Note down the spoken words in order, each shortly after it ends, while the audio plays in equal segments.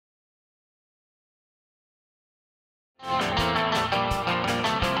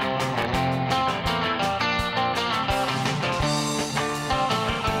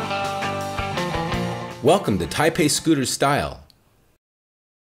Welcome to Taipei Scooter Style.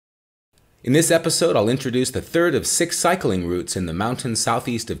 In this episode, I'll introduce the third of 6 cycling routes in the mountains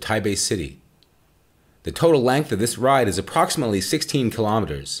southeast of Taipei City. The total length of this ride is approximately 16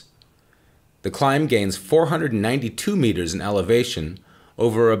 kilometers. The climb gains 492 meters in elevation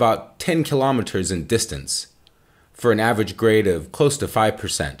over about 10 kilometers in distance, for an average grade of close to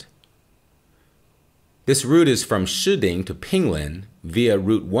 5%. This route is from Shiding to Pinglin via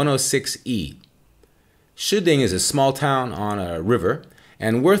Route 106E. Shiding is a small town on a river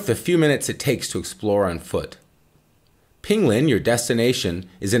and worth the few minutes it takes to explore on foot. Pinglin, your destination,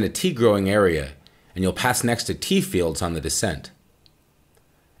 is in a tea-growing area, and you'll pass next to tea fields on the descent.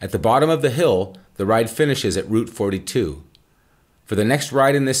 At the bottom of the hill, the ride finishes at Route 42. For the next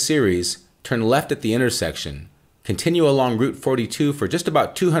ride in this series, turn left at the intersection, continue along Route 42 for just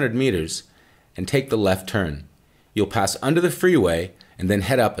about 200 meters, and take the left turn. You'll pass under the freeway and then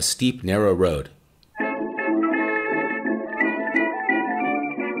head up a steep, narrow road.